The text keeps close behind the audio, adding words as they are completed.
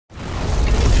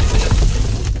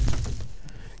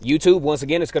YouTube, once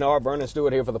again, it's Kennard Vernon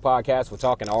Stewart here for the podcast. We're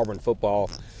talking Auburn football.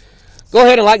 Go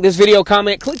ahead and like this video,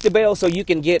 comment, click the bell so you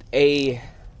can get a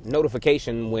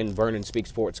notification when Vernon Speaks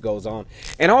Sports goes on.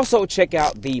 And also check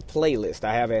out the playlist.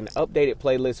 I have an updated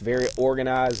playlist, very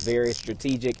organized, very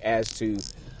strategic as to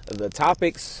the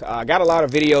topics. I got a lot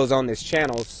of videos on this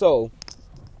channel, so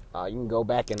you can go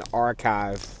back and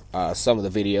archive some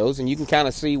of the videos, and you can kind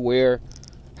of see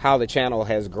how the channel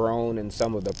has grown and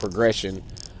some of the progression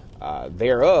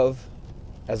thereof.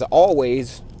 As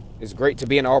always, it's great to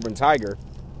be an Auburn Tiger,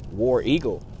 War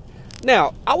Eagle.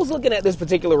 Now, I was looking at this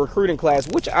particular recruiting class,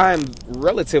 which I'm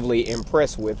relatively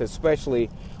impressed with, especially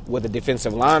with the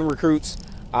defensive line recruits.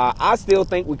 I still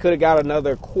think we could have got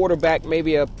another quarterback,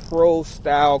 maybe a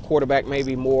pro-style quarterback,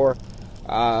 maybe more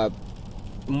Bo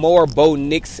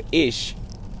Nix-ish,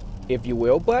 if you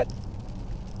will. But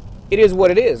it is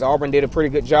what it is. Auburn did a pretty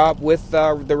good job with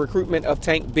the recruitment of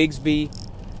Tank Bigsby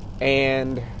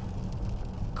and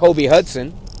Kobe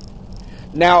Hudson.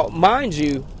 Now, mind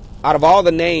you, out of all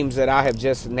the names that I have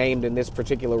just named in this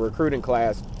particular recruiting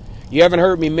class, you haven't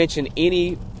heard me mention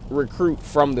any recruit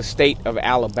from the state of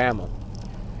Alabama.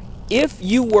 If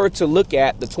you were to look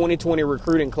at the 2020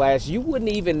 recruiting class, you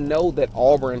wouldn't even know that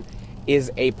Auburn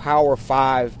is a Power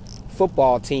 5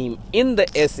 football team in the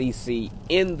SEC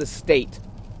in the state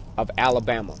of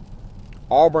Alabama.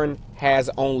 Auburn has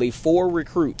only 4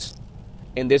 recruits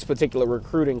in this particular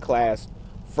recruiting class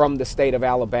from the state of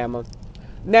Alabama.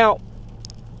 Now,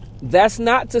 that's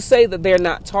not to say that they're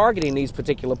not targeting these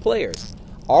particular players.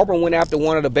 Auburn went after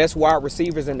one of the best wide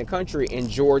receivers in the country in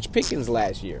George Pickens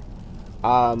last year.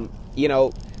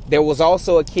 There was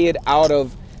also a kid out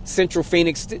of Central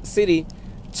Phoenix City,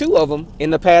 2 of them in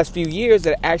the past few years,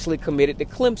 that actually committed to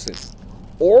Clemson.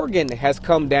 Oregon has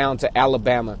come down to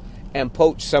Alabama and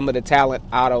poached some of the talent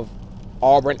out of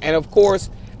Auburn. And of course,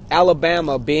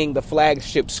 Alabama being the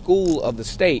flagship school of the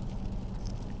state,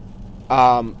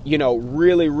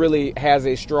 really has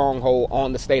a stronghold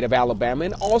on the state of Alabama.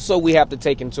 And also we have to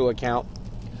take into account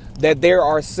that there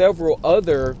are several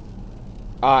other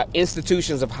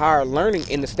institutions of higher learning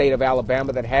in the state of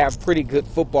Alabama that have pretty good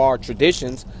football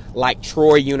traditions, like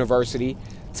Troy University,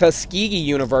 Tuskegee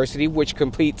University, which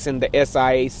competes in the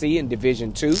SIAC in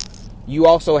Division II. You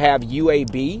also have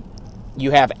UAB.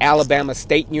 You have Alabama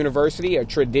State University, a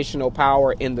traditional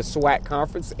power in the SWAC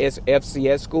conference,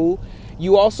 FCS school.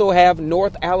 You also have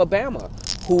North Alabama,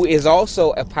 who is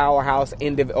also a powerhouse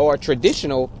or a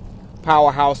traditional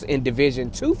powerhouse in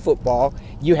Division II football.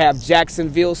 You have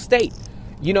Jacksonville State.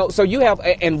 So you have,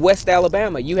 and West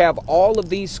Alabama, you have all of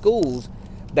these schools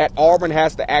that Auburn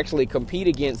has to actually compete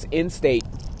against in-state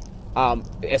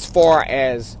as far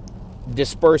as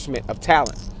disbursement of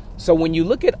talent. So when you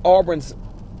look at Auburn's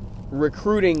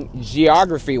recruiting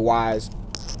geography-wise,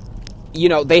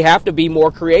 they have to be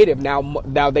more creative.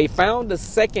 Now they found the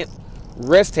second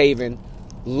rest haven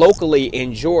locally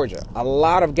in Georgia. A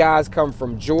lot of guys come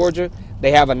from Georgia.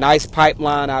 They have a nice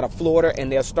pipeline out of Florida,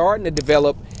 and they're starting to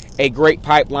develop a great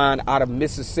pipeline out of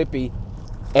Mississippi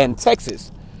and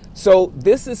Texas. So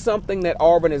this is something that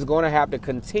Auburn is going to have to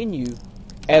continue,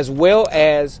 as well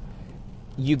as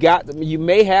you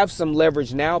may have some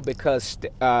leverage now because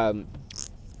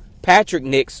Patrick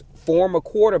Nix, former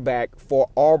quarterback for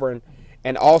Auburn,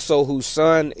 and also whose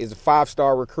son is a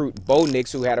 5-star recruit, Bo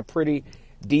Nix, who had a pretty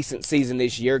decent season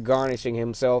this year, garnishing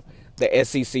himself the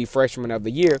SEC Freshman of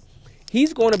the Year.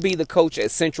 He's going to be the coach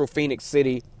at Central Phoenix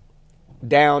City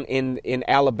down in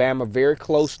Alabama, very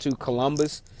close to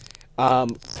Columbus.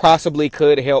 Possibly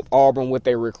could help Auburn with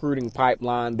their recruiting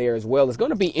pipeline there as well. It's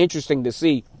going to be interesting to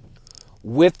see,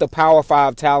 with the Power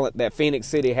 5 talent that Phoenix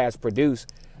City has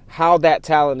produced, how that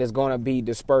talent is going to be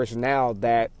dispersed now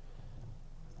that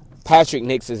Patrick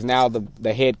Nix is now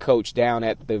the head coach down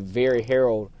at the very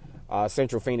herald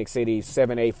Central Phoenix City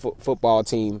 7A football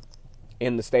team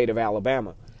in the state of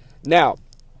Alabama. Now,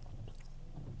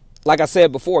 like I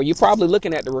said before, you're probably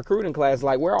looking at the recruiting class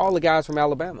like, where are all the guys from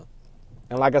Alabama?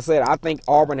 And like I said, I think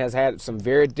Auburn has had some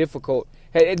very difficult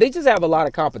 – they just have a lot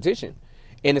of competition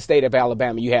in the state of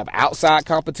Alabama. You have outside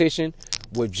competition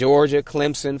with Georgia,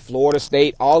 Clemson, Florida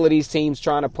State, all of these teams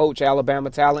trying to poach Alabama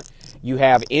talent. You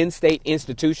have in-state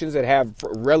institutions that have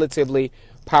relatively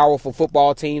powerful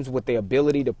football teams with the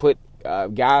ability to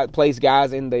place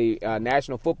guys in the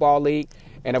National Football League.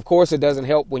 And, of course, it doesn't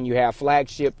help when you have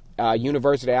flagship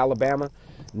University of Alabama,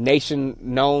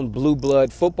 nation-known blue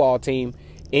blood football team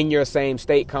in your same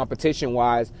state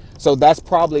competition-wise. So that's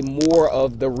probably more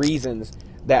of the reasons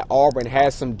that Auburn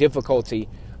has some difficulty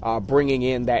bringing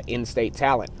in that in-state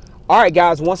talent. All right,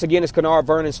 guys, once again, it's Kennard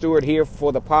Vernon Stewart here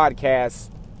for the podcast.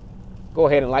 Go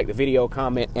ahead and like the video,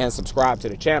 comment, and subscribe to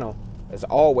the channel. As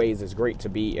always, it's great to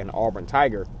be an Auburn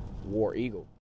Tiger, War Eagle.